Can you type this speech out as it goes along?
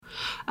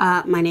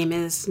My name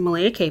is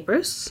Meliah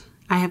Capers.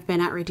 I have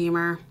been at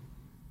Redeemer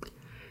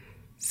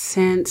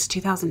since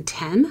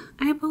 2010,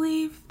 I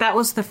believe. That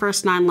was the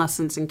first 9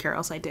 lessons and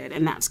carols I did,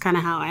 and that's kind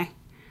of how I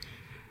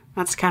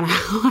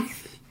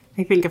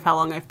think of how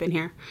long I've been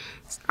here.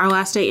 Our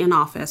last day in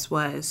office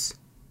was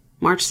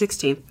March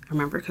 16th, I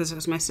remember, because it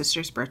was my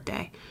sister's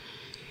birthday.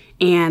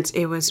 And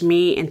it was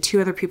me and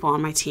 2 other people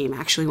on my team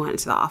actually went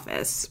into the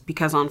office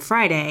because on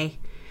Friday,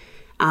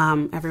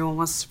 everyone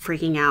was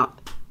freaking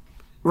out,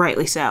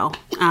 rightly so.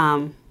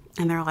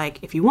 And they're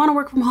like, if you want to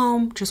work from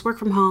home, just work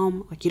from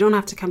home. Like, you don't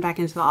have to come back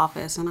into the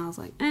office. And I was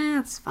like,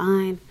 it's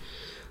fine.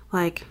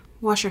 Like,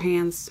 wash your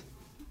hands.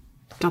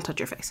 Don't touch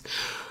your face.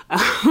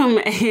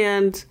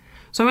 And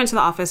so I went to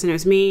the office, and it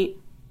was me,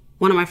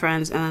 one of my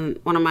friends, and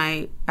one of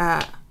my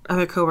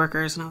other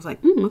coworkers. And I was like,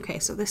 okay,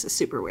 so this is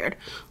super weird.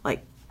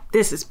 Like,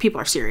 people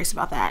are serious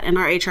about that. And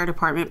our HR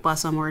department,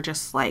 bless them, were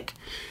just like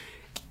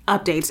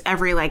updates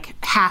every like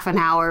half an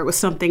hour with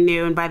something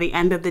new. And by the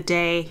end of the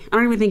day, I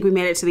don't even think we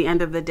made it to the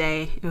end of the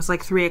day. It was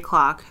like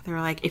 3:00. They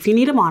were like, if you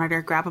need a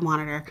monitor, grab a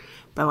monitor.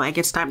 But like,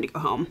 it's time to go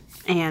home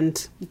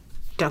and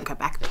don't come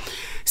back.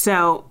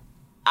 So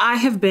I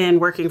have been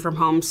working from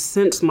home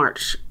since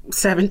March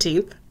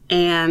 17th.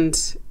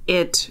 And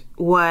it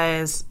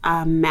was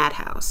a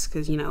madhouse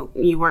because,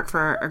 you work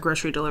for a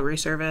grocery delivery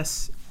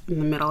service in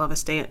the middle of a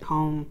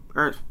stay-at-home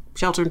or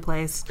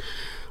shelter-in-place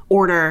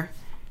order.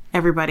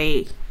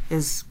 Everybody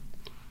is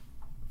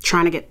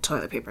trying to get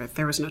toilet paper.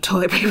 There was no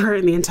toilet paper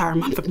in the entire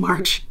month of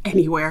March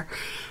anywhere.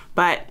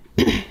 But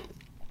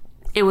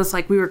it was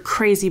like we were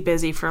crazy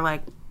busy for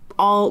like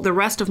all the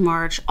rest of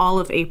March, all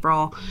of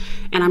April.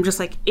 And I'm just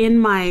like in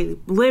my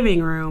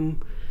living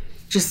room,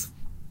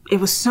 it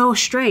was so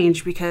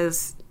strange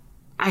because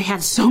I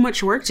had so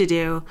much work to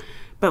do,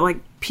 but like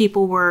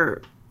people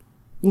were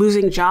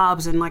losing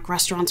jobs and like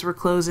restaurants were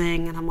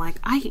closing. And I'm like,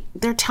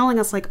 they're telling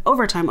us like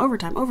overtime.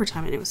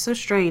 And it was so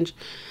strange.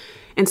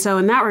 And so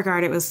in that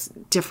regard, it was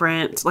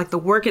different. Like the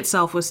work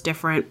itself was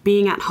different.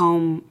 Being at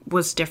home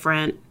was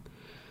different.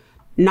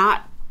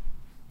 Not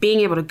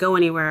being able to go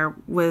anywhere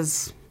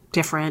was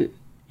different.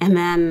 And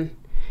then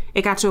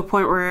it got to a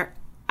point where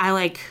I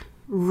like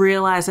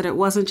realized that it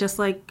wasn't just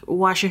like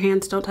wash your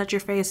hands, don't touch your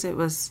face. It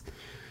was,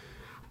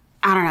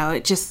 I don't know,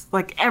 it just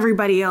like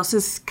everybody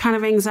else's kind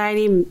of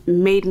anxiety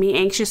made me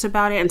anxious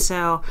about it. And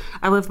so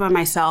I lived by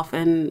myself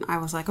and I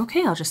was like,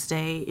 okay, I'll just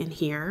stay in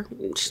here,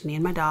 just me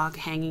and my dog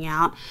hanging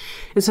out.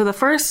 And so the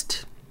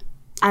first,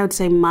 I would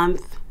say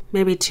month,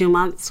 maybe 2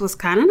 months was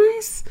kind of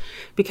nice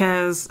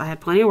because I had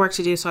plenty of work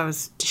to do. So I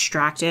was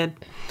distracted.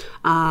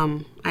 I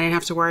didn't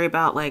have to worry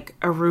about like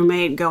a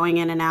roommate going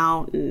in and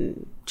out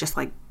and just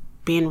like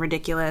being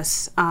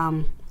ridiculous.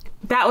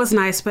 That was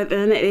nice. But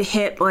then it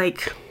hit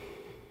like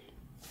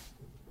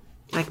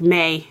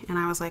May, and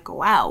I was like,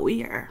 wow,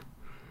 we are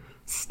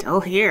still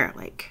here.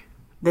 Like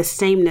the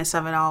sameness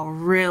of it all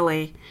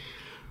really,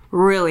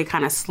 really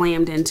kind of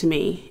slammed into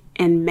me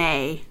in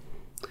May.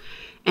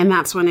 And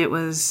that's when it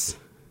was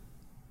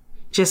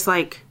just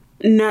like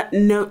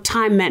no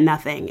time meant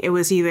nothing. It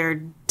was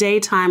either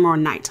daytime or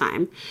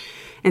nighttime.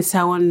 And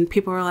so when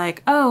people were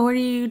like, oh, what are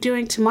you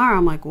doing tomorrow?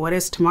 I'm like, what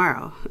is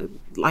tomorrow?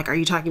 Like, are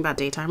you talking about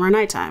daytime or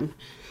nighttime?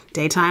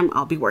 Daytime,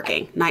 I'll be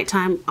working.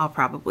 Nighttime, I'll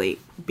probably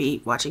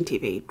be watching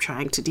TV,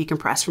 trying to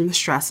decompress from the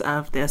stress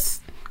of this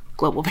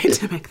global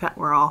pandemic that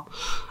we're all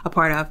a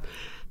part of.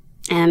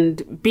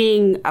 And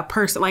being a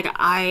person, like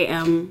I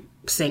am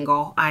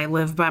single, I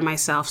live by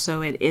myself,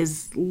 so it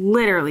is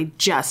literally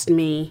just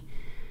me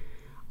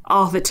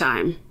all the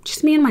time.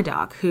 Just me and my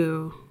dog,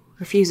 who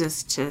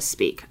refuses to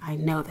speak. I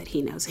know that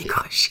he knows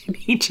English, and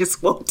he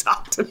just won't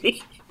talk to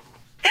me.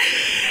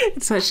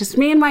 So it's just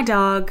me and my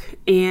dog,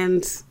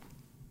 and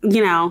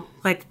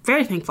like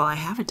very thankful I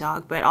have a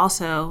dog, but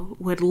also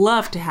would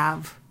love to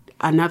have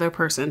another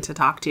person to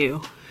talk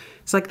to.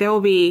 It's like there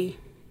will be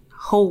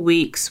whole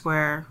weeks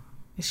where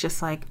it's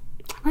just like,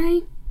 have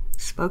I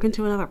spoken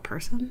to another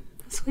person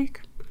this week?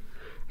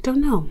 I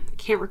don't know. I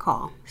can't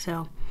recall.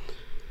 So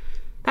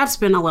that's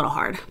been a little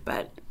hard,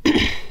 but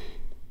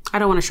I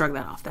don't want to shrug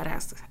that off. That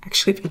has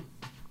actually been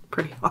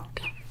pretty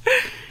hard.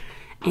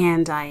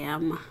 And I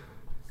am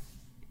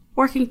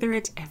working through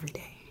it every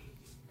day.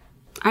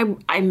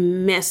 I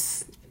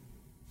miss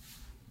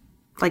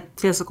like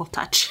physical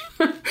touch.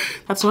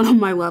 That's one of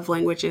my love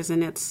languages,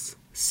 and it's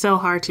so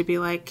hard to be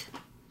like,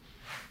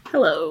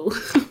 hello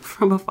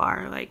from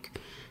afar. Like,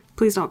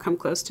 please don't come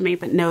close to me,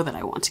 but know that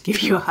I want to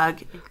give you a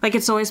hug. Like,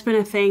 it's always been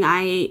a thing.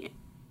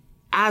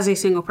 As a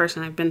single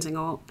person, I've been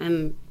single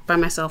and by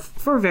myself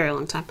for a very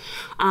long time.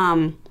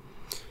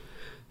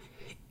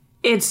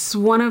 It's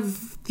one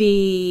of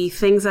the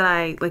things that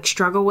I like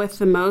struggle with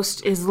the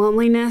most is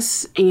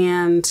loneliness,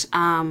 and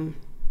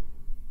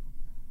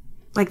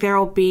like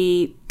there'll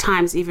be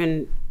times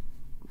even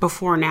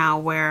before now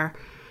where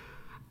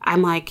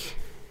I'm like,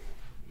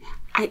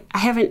 I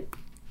haven't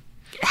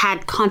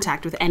had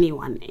contact with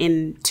anyone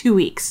in 2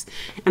 weeks,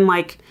 and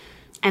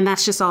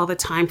that's just all the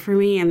time for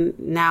me. And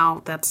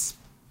now that's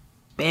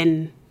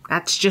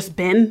just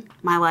been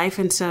my life.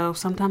 And so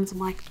sometimes I'm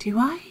like, do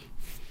I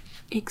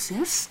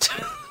exist?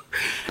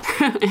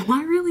 Am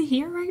I really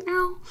here right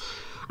now?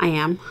 I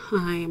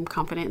am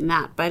confident in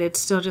that, but it's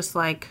still just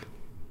like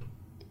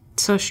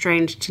so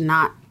strange to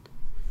not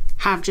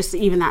have just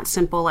even that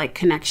simple like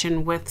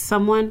connection with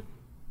someone.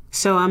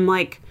 So I'm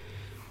like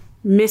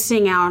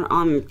missing out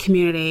on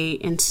community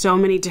in so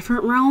many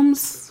different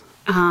realms,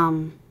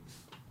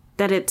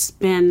 that's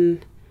been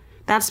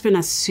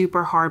a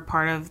super hard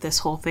part of this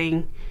whole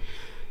thing,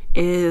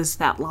 is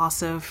that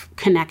loss of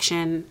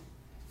connection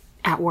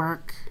at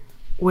work,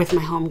 with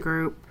my home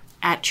group,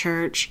 at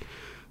church.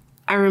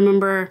 I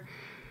remember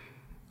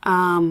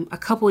a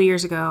couple of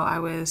years ago, I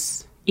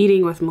was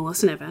eating with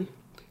Meliah,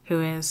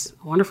 who is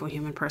a wonderful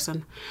human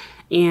person.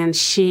 And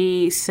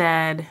she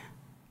said,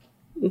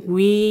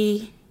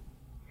 we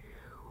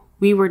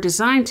were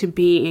designed to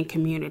be in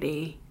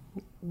community.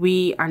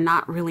 We are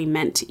not really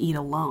meant to eat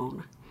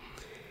alone.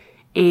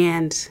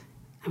 And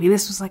I mean,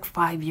 this was like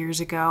 5 years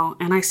ago,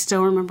 and I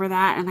still remember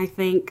that. And I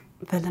think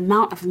that the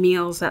amount of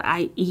meals that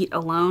I eat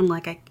alone,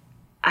 like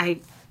I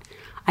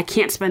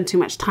can't spend too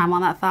much time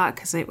on that thought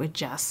because it would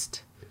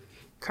just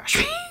crush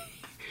me.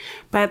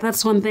 But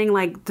that's one thing,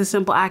 like the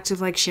simple act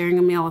of like sharing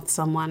a meal with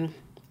someone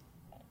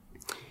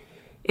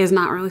is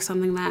not really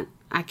something that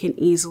I can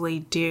easily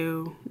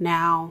do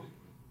now,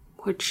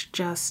 which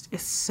just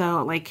is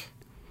so like,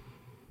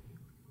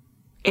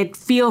 it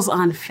feels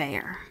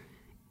unfair.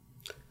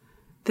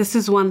 This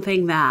is one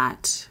thing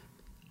that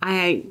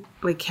I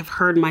like have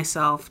heard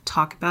myself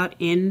talk about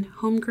in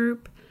home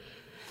group.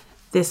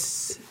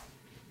 This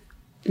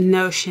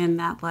notion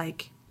that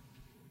like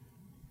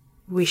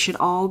we should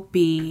all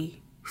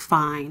be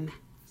fine,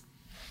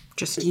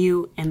 just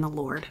you and the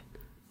Lord.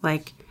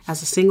 Like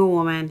as a single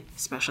woman,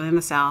 especially in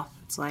the South,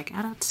 it's like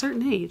at a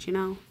certain age, you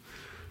know,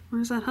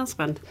 where's that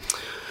husband?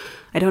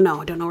 I don't know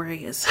where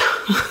he is.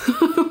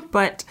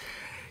 But,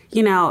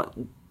 you know,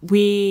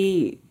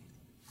 we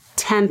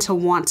tend to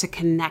want to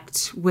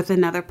connect with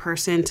another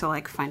person to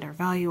like find our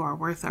value, our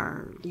worth,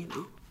 our, you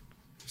know,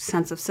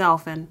 sense of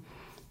self. And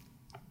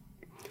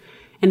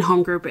in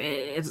home group,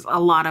 it's a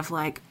lot of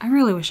like, I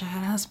really wish I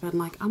had a husband.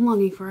 Like, I'm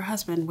longing for a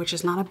husband, which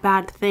is not a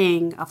bad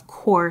thing, of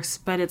course.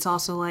 But it's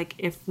also like,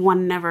 if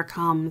one never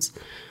comes,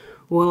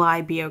 will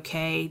I be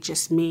okay?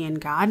 Just me and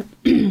God?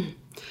 And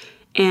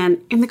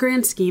in the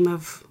grand scheme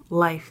of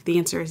life, the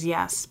answer is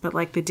yes. But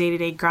like the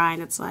day-to-day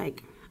grind, it's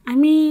like, I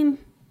mean,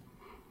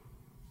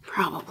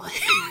 probably.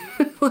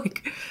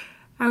 Like,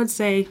 I would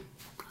say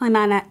probably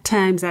 9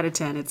 times out of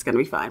 10, it's going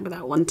to be fine. But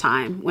that one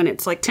time when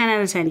it's like 10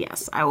 out of 10,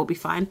 yes, I will be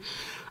fine.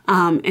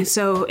 And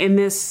so in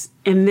this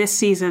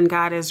season,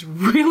 God is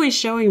really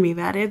showing me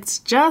that it's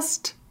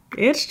just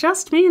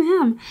me and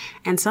him.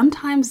 And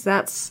sometimes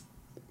that's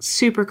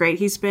super great.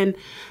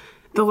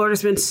 The Lord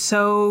has been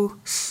so,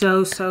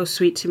 so, so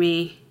sweet to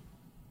me.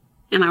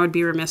 And I would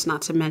be remiss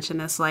not to mention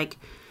this, like,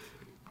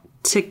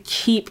 to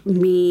keep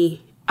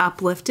me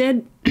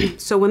uplifted.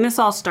 So when this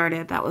all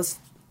started, that was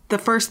the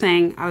first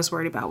thing I was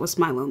worried about, was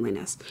my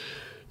loneliness,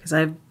 because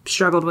I've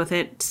struggled with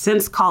it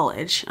since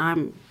college.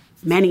 I'm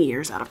many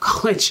years out of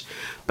college,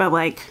 but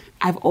like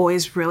I've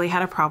always really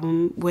had a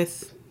problem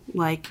with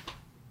like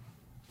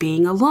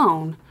being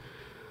alone,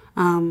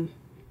 and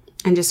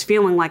just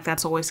feeling like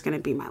that's always going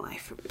to be my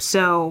life.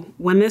 So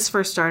when this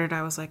first started,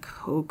 I was like,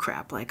 oh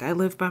crap, like I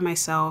live by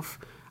myself.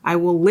 I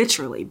will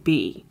literally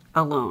be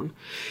alone.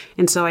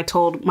 And so I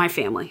told my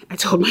family, I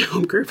told my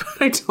home group,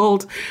 I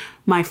told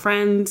my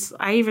friends,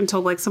 I even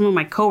told like some of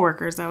my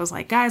coworkers. I was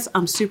like, guys,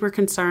 I'm super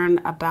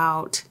concerned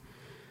about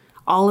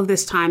all of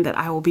this time that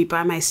I will be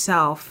by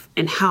myself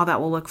and how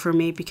that will look for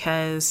me,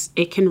 because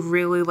it can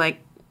really like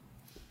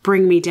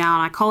bring me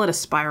down. I call it a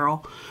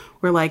spiral,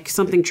 where like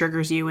something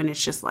triggers you and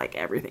it's just like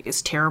everything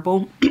is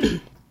terrible.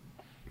 And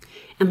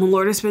the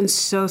Lord has been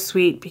so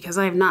sweet, because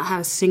I have not had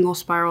a single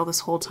spiral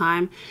this whole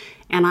time.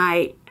 And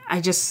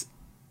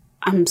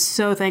I'm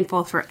so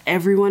thankful for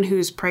everyone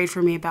who's prayed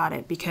for me about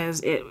it,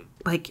 because it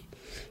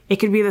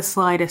could be the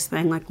slightest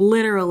thing, like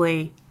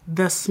literally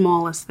the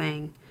smallest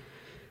thing.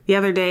 The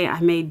other day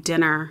I made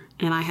dinner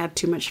and I had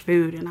too much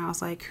food, and I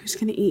was like, who's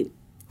going to eat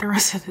the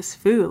rest of this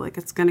food? Like,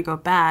 it's going to go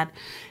bad.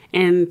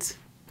 And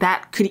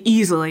that could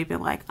easily be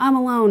like, I'm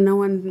alone, no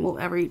one will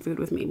ever eat food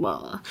with me,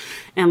 blah.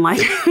 And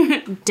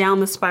like down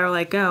the spiral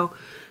I go.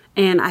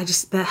 And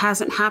that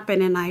hasn't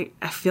happened. And I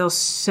feel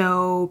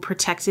so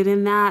protected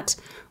in that.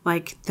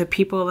 Like the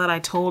people that I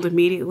told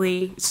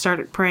immediately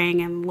started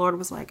praying, and the Lord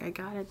was like, I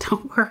got it.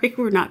 Don't worry.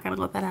 We're not going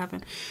to let that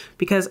happen.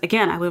 Because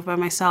again, I live by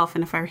myself.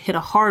 And if I hit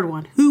a hard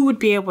one, who would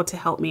be able to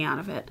help me out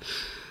of it?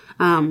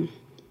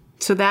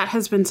 So that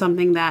has been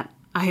something that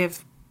I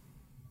have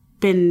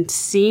been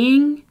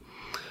seeing.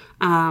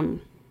 I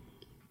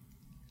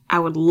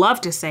would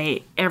love to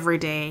say every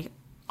day,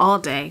 all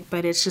day,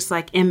 but it's just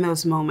like in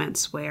those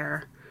moments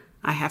where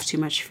I have too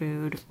much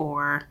food.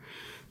 Or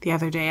the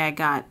other day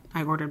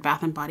I ordered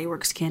Bath and Body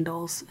Works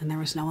candles, and there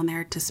was no one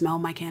there to smell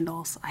my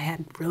candles. I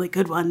had really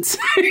good ones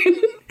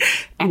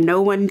and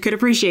no one could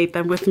appreciate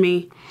them with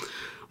me.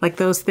 Like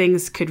those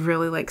things could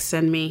really like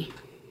send me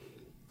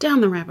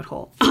down the rabbit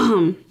hole.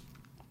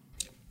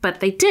 But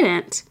they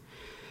didn't.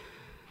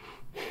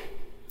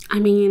 I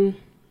mean,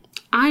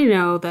 I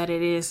know that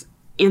it is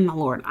in the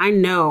Lord. I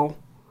know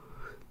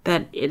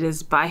that it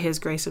is by his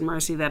grace and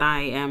mercy that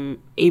I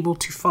am able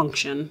to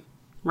function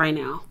right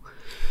now.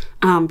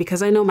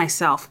 Because I know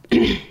myself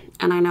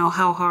and I know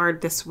how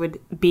hard this would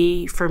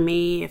be for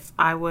me if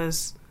I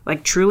was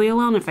like truly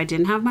alone, if I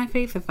didn't have my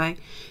faith, if I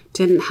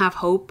didn't have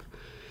hope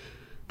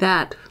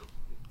that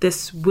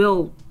this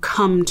will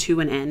come to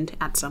an end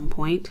at some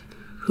point.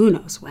 Who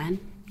knows when?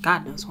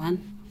 God knows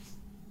when.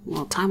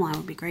 Well, timeline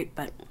would be great,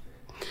 but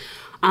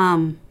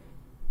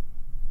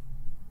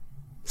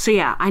so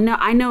yeah, I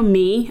know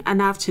me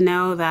enough to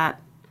know that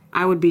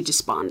I would be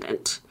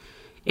despondent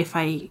if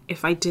I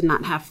did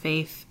not have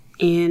faith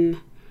in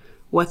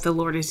what the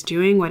Lord is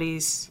doing, what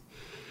he's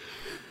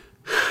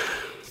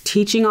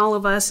teaching all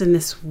of us in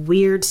this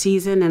weird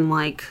season. And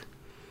like,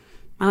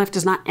 my life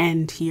does not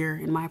end here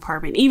in my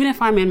apartment. Even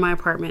if I'm in my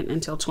apartment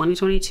until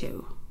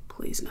 2022,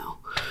 please no.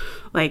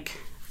 Like,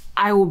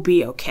 I will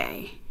be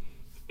okay.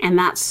 And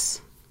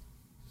that's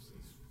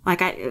like,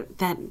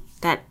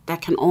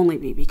 that can only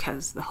be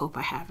because the hope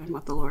I have in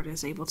what the Lord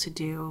is able to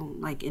do,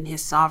 like in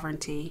his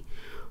sovereignty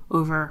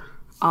over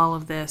all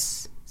of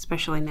this,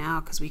 especially now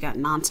because we got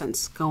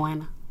nonsense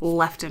going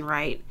left and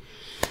right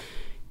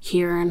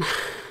here in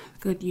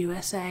good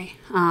USA.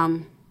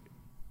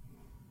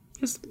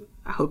 Just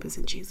I hope is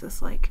in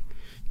Jesus. Like,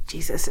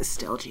 Jesus is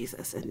still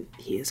Jesus and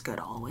he is good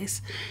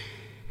always.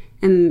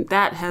 And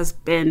that has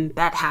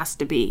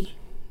to be.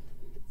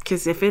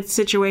 Because if it's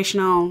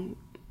situational,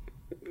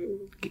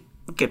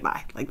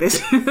 goodbye. Like,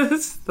 this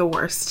is the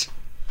worst.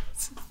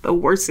 It's the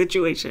worst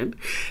situation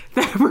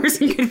that a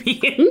person could be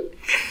in.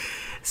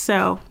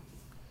 So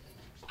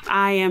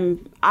I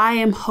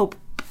am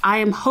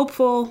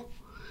hopeful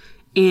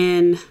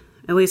in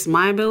at least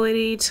my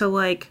ability to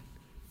like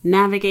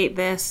navigate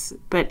this,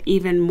 but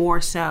even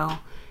more so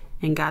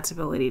in God's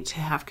ability to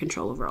have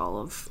control over all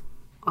of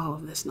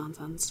this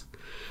nonsense.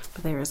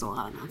 But there is a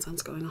lot of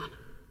nonsense going on.